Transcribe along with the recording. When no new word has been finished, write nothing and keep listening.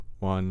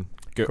1,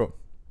 go. Cool.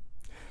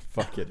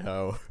 Fucking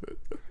hell.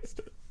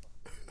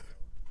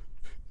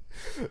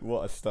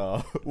 What a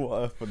start. What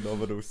a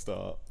phenomenal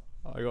start.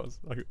 I got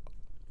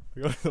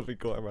something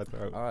caught in my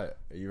throat. Alright,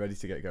 are you ready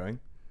to get going?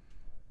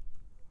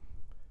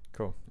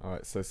 Cool.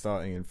 Alright, so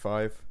starting in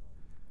 5,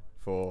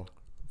 4,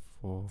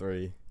 4,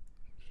 3,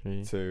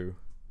 3, 2,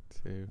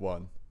 2,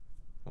 1.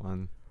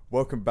 1.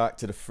 Welcome back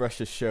to the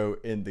freshest show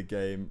in the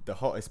game, the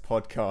hottest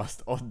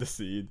podcast on the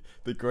scene,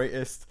 the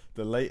greatest,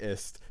 the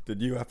latest, the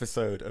new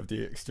episode of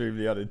the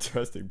extremely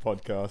uninteresting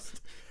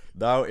podcast.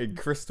 Now in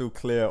crystal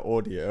clear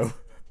audio,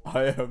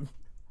 I am...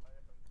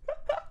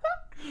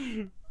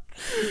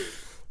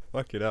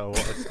 Fucking hell,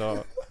 what a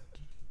start.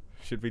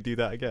 Should we do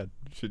that again?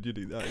 Should you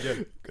do that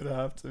again? Gonna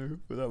have to,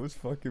 but that was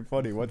fucking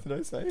funny. What did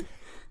I say?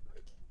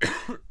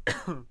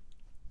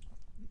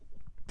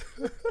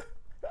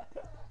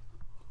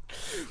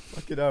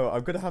 Fucking hell,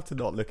 I'm gonna have to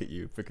not look at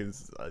you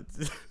because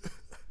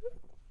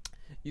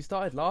You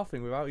started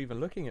laughing without even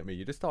looking at me.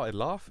 You just started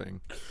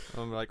laughing.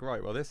 I'm like,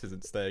 right, well, this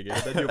isn't staying in.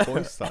 Then your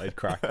voice started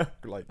crackling.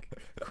 It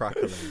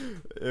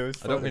was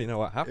funny. I don't really know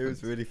what happened. It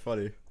was really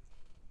funny.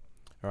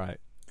 All right,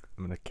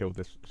 I'm gonna kill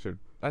this.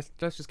 Let's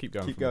just keep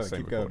going. Keep from the going,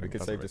 same keep going. recording. We can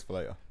That's save all this for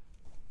later.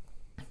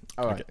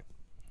 Alright. Okay.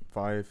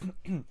 5,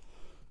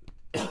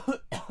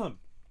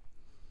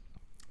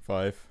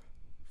 5,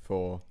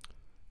 4,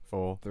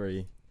 4,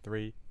 3,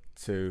 3,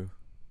 2,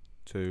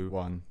 2,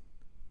 1.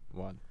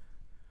 1.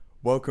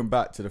 Welcome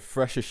back to the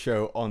freshest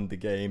show on the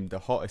game, the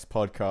hottest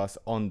podcast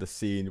on the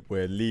scene.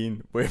 We're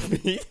lean, we're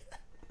mean.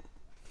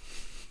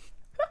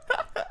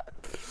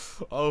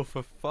 Oh,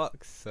 for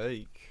fuck's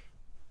sake.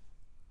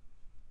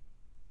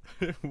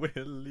 We're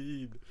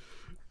lean.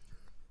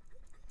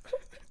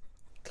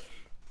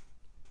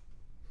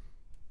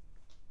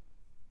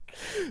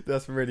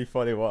 That's really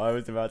funny what I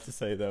was about to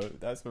say though.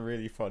 That's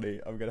really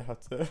funny. I'm gonna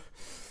have to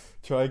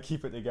try and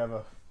keep it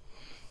together.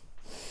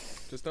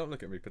 Just don't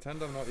look at me.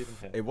 Pretend I'm not even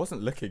here. It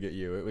wasn't looking at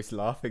you, it was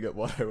laughing at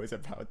what I was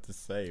about to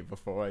say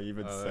before I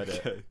even said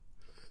it.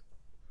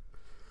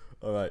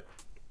 Alright.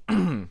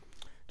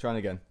 Trying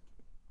again.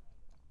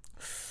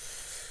 5,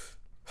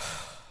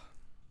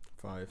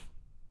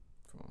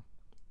 4,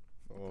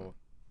 4,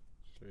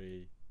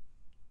 3,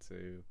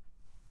 2,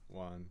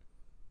 1.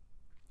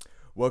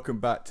 Welcome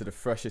back to the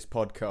freshest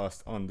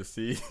podcast on the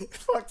scene.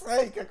 Fuck's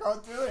sake, I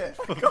can't do it.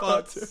 For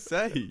fuck's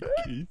sake.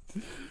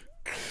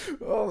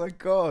 Oh my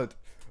god.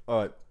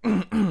 Alright.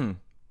 3,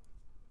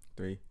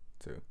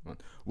 2, 1.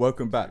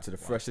 Welcome back to the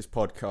freshest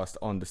podcast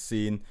on the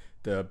scene.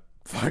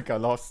 Fuck, I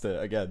lost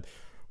it again.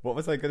 What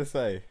was I gonna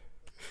say?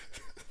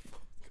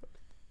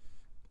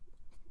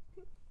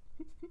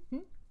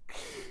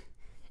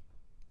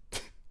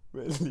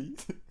 Really?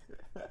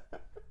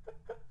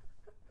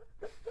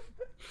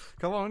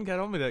 Come on, get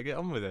on with it. Get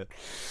on with it.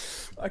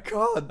 I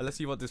can't. Unless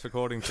you want this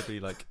recording to be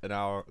like an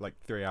hour, like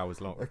 3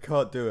 hours long. I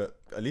can't do it.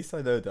 At least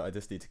I know that I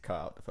just need to cut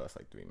out the first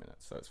 3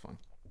 minutes, so it's fine.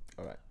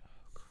 Alright.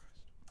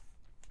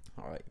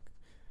 Alright.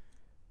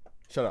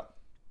 Shut up.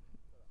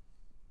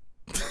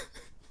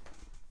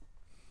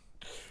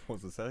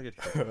 What's the second?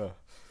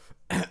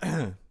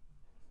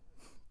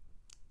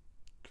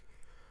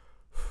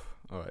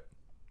 Alright.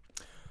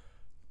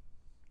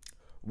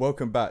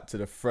 Welcome back to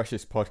the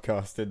freshest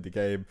podcast in the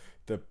game,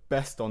 the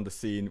best on the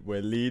scene.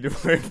 We're lean,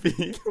 we're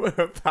mean, we're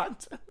a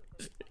banter.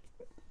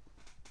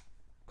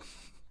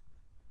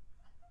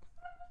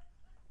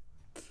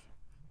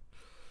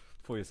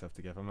 Pull yourself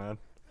together, man.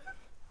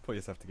 Pull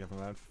yourself together,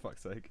 man. For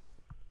fuck's sake.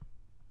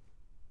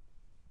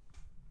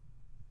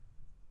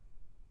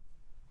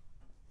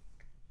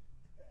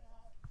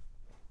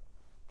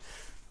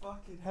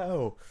 Fucking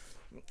hell.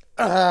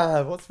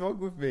 What's wrong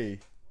with me?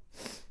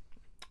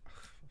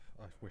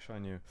 I wish I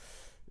knew.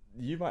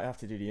 You might have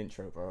to do the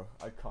intro, bro.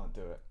 I can't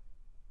do it.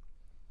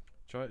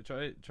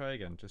 Try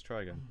again. Just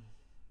try again.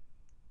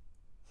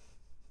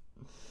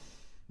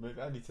 Maybe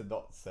I need to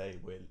not say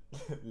we're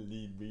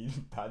lean,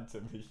 mean,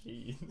 banter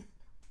machine.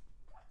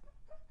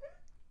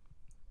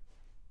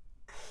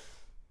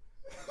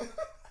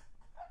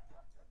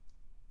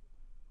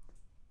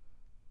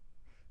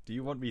 Do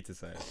you want me to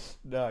say it?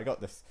 No, I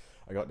got this.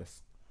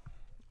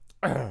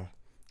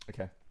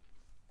 Okay.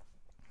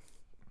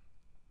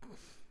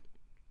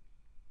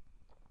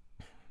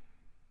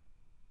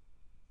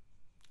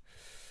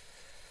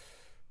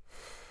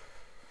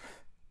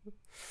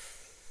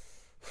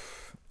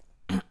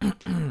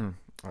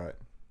 Alright.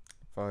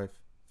 5,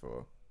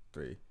 4,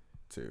 3,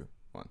 2,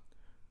 1.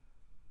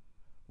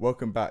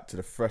 Welcome back to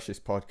the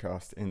freshest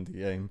podcast in the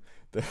game.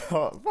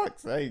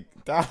 Fuck's sake,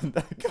 Dan,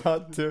 I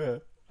can't do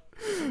it.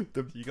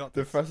 You got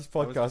The this. freshest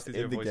That was just podcast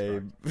your in the voice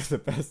game, the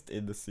best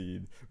in the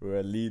scene. We're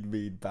a lean,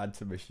 mean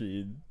banter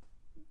machine.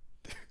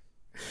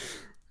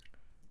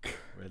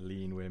 We're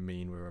lean, we're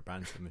mean, we're a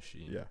banter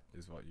machine. Yeah.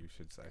 Is what you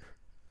should say.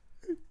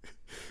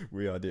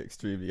 We are the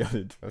extremely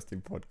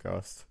uninteresting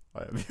podcast.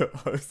 I am your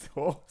host,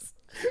 Horse,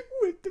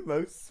 with the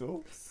most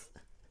sauce.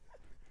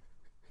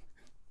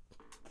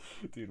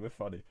 Dude, we're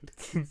funny.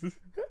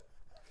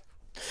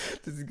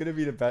 This is gonna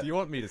be the best. Do you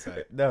want me to say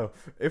it? No,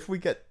 if I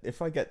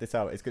get this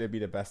out, it's gonna be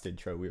the best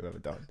intro we've ever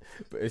done.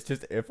 But it's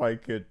just if I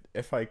could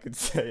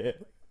say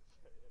it.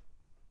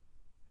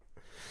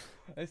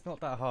 It's not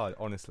that hard,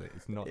 honestly.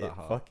 It's not that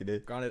hard. Fucking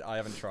is. Granted, I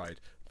haven't tried,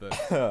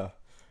 but All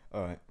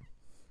right.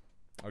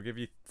 I'll give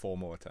you 4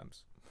 more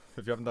attempts.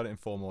 If you haven't done it in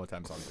 4 more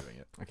attempts, I'm doing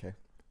it. Okay.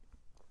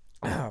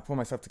 I'll pull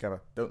myself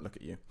together. Don't look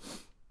at you.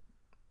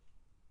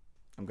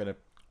 I'm not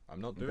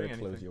gonna doing anything.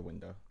 close your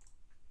window.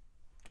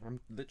 I'm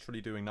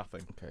literally doing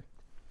nothing. Okay.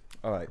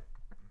 All right.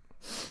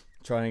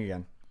 Trying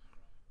again.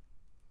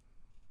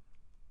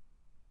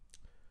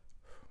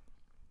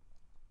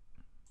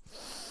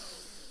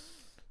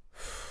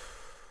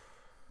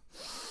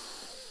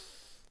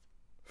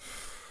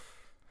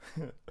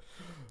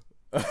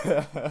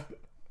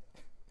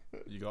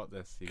 You got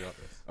this. You got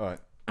this. All right.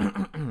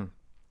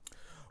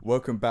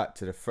 Welcome back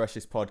to the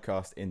freshest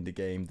podcast in the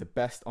game, the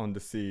best on the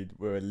scene.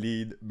 We're a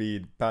lean,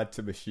 mean,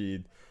 banter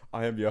machine.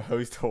 I am your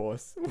host,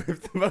 Horse,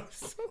 with the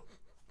most.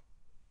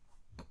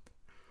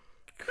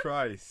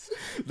 Christ.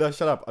 No,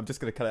 shut up. I'm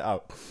just gonna cut it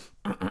out.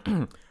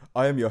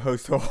 I am your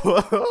host,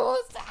 Horse.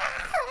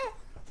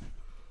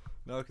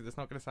 No, because it's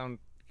not going to sound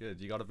good.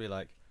 You got to be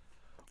like,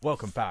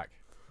 welcome back.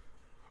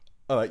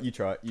 All right, you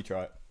try it. You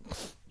try it.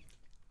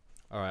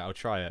 All right, I'll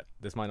try it.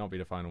 This might not be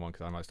the final one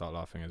because I might start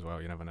laughing as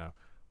well. You never know.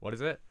 What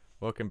is it?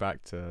 Welcome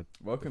back to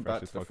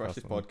the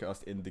freshest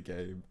podcast in the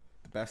game,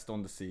 the best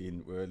on the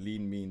scene. We're a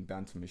lean, mean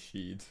banter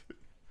machine.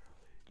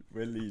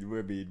 We're lean,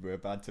 we're mean, we're a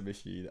banter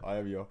machine. I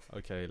am your.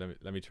 Okay,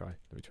 let me try.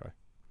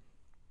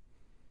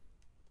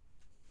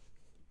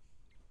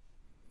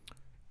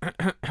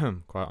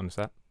 Quiet on the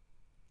set.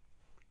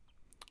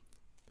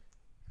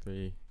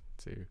 3,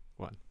 2,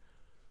 1.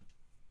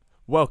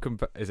 Welcome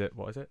back.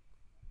 What is it?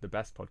 The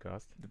best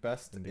podcast. The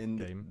best in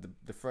the game.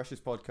 The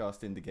freshest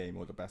podcast in the game,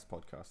 or the best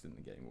podcast in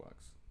the game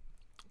works.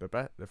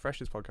 The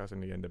freshest podcast in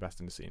the game, the best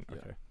in the scene.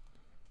 Okay. Yeah.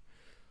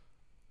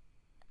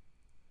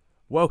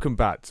 Welcome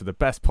back to the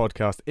best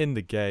podcast in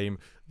the game.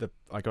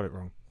 I got it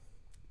wrong.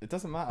 It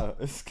doesn't matter.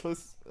 It's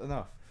close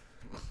enough.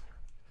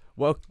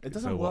 Well, it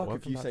doesn't work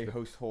if you say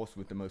host horse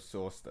with the most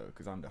sauce, though,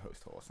 because I'm the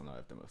host horse and I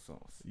have the most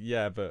sauce.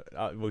 Yeah, but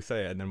we'll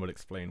say it and then we'll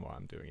explain why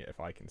I'm doing it if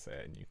I can say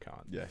it and you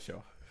can't. Yeah,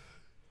 sure.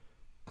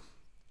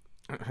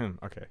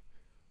 Okay.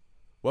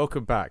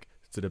 Welcome back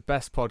to the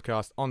best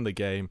podcast on the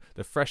game,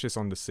 the freshest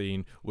on the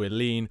scene. We're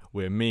lean,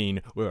 we're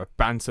mean, we're a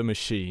banter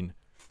machine.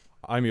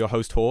 I'm your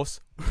host,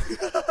 Horse.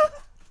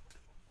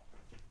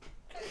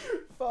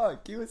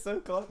 Fuck, you were so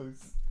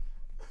close.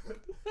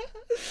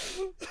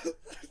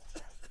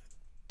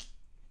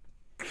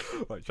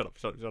 Right, shut up.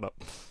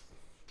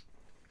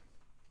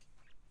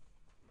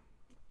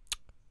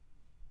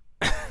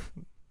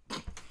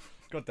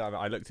 God damn it,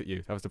 I looked at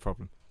you. That was the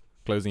problem.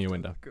 Closing your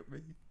window. Look at me.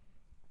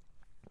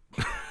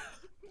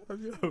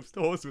 I'm your host,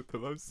 Horse with the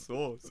most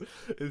sauce.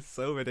 It's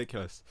so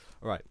ridiculous.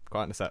 Alright,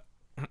 quiet in the set.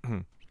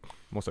 I'm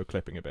also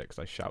clipping a bit because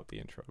I shout the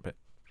intro a bit.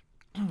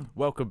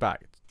 Welcome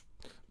back.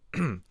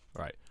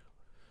 Right.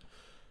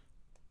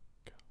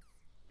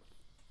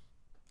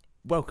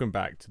 Welcome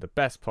back to the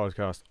best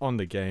podcast on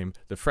the game,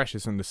 the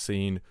freshest on the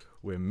scene.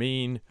 We're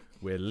mean,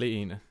 we're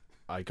lean.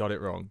 I got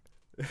it wrong.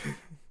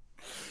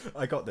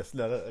 I got this.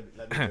 No,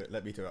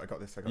 let me do it. I got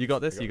this. You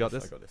got this? I got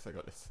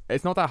this.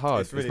 It's not that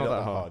hard. It's really not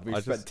that hard. We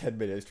spent 10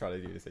 minutes trying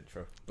to do this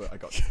intro, but I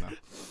got this now.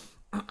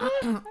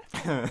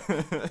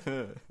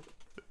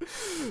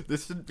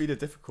 This shouldn't be the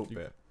difficult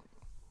bit.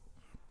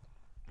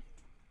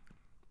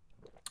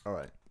 All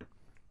right.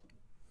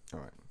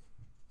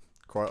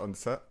 Quiet on the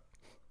set.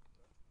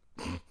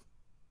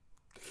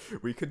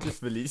 We could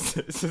just release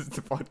this as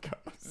the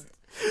podcast.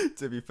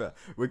 To be fair,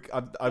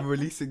 I'm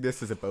releasing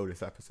this as a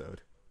bonus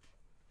episode.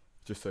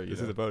 Just so you know.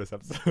 This is a bonus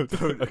episode.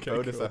 Okay,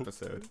 bonus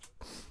episode.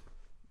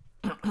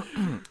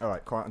 All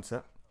right, quiet on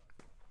set.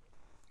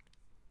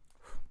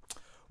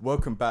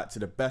 Welcome back to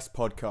the best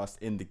podcast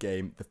in the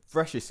game, the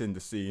freshest in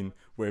the scene.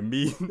 We're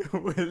mean,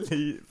 we're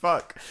lean.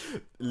 Fuck,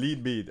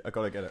 lean mean. I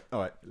gotta get it. All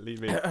right, Leave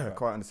me.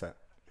 quiet on the set.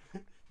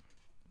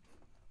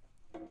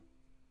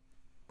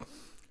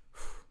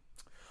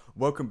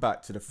 Welcome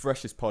back to the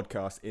freshest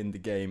podcast in the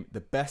game, the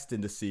best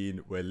in the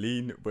scene. We're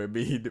lean, we're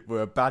mean,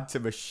 we're a banter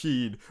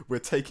machine. We're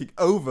taking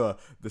over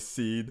the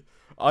scene.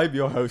 I'm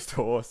your host,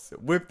 Horse,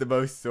 with the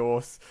most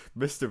sauce,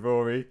 Mr.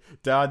 Rory.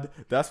 Dan,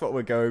 that's what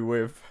we're going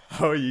with.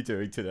 How are you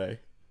doing today?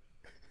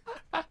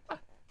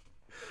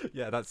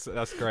 Yeah, that's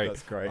great.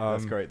 That's great.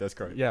 That's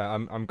great. Yeah,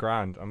 I'm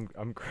grand.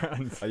 I'm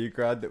grand. Are you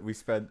glad that we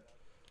spent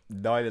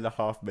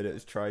 9.5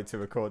 minutes trying to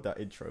record that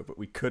intro, but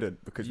we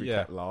couldn't because we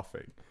kept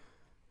laughing?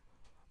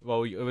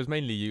 Well, it was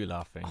mainly you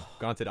laughing.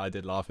 Granted, I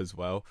did laugh as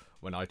well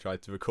when I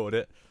tried to record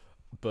it,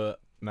 but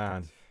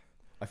man,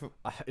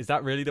 is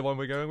that really the one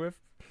we're going with?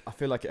 I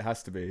feel like it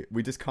has to be.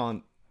 We just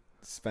can't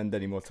spend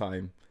any more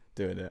time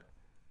doing it.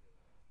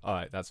 All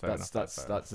right, that's fair enough. That's